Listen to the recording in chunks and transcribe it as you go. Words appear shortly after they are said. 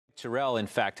Terrell, in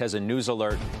fact, has a news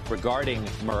alert regarding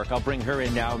Merck. I'll bring her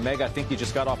in now. Meg, I think you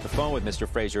just got off the phone with Mr.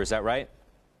 Frazier. Is that right?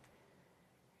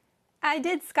 I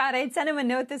did, Scott. I'd sent him a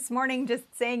note this morning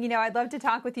just saying, I'd love to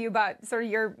talk with you about sort of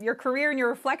your career and your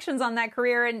reflections on that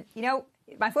career. And,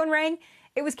 my phone rang.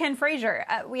 It was Ken Frazier.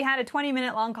 We had a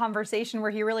 20-minute long conversation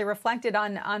where he really reflected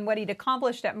on what he'd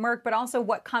accomplished at Merck, but also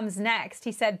what comes next.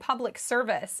 He said public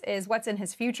service is what's in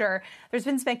his future. There's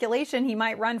been speculation he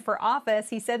might run for office.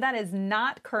 He said that is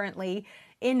not currently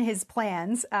in his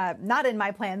plans. Not in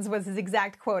my plans was his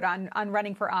exact quote on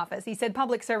running for office. He said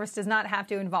public service does not have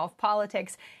to involve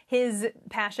politics. His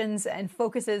passions and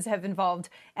focuses have involved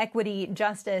equity,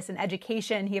 justice, and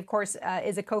education. He, of course,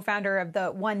 is a co-founder of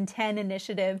the 110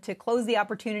 initiative to close the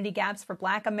opportunity gaps for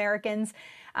Black Americans.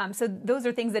 So those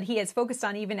are things that he has focused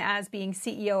on even as being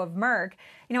CEO of Merck.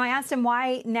 I asked him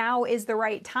why now is the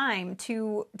right time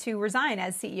to resign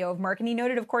as CEO of Merck. And he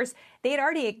noted, of course, they had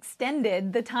already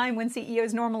extended the time when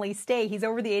CEOs normally stay. He's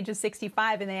over the age of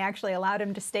 65, and they actually allowed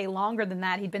him to stay longer than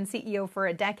that. He'd been CEO for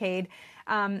a decade.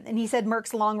 And he said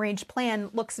Merck's long-range plan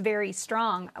looks very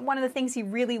strong. One of the things he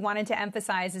really wanted to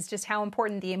emphasize is just how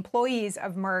important the employees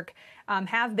of Merck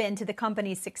have been to the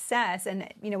company's success.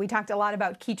 And, we talked a lot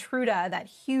about Keytruda, that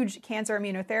huge cancer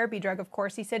immunotherapy drug, of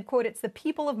course. He said, quote, "It's the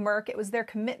people of Merck. It was their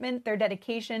commitment, their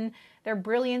dedication, their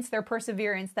brilliance, their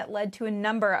perseverance that led to a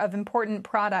number of important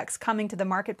products coming to the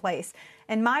marketplace.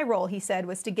 And my role," he said,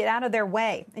 "was to get out of their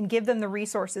way and give them the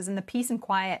resources and the peace and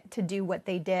quiet to do what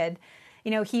they did."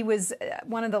 He was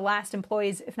one of the last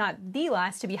employees, if not the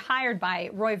last, to be hired by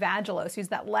Roy Vagelos, who's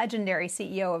that legendary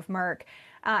CEO of Merck.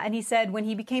 And he said when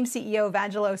he became CEO,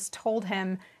 Vagelos told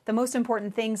him the most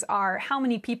important things are how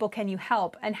many people can you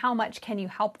help and how much can you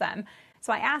help them.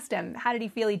 So I asked him, how did he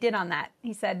feel he did on that?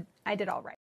 He said, "I did all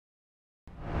right."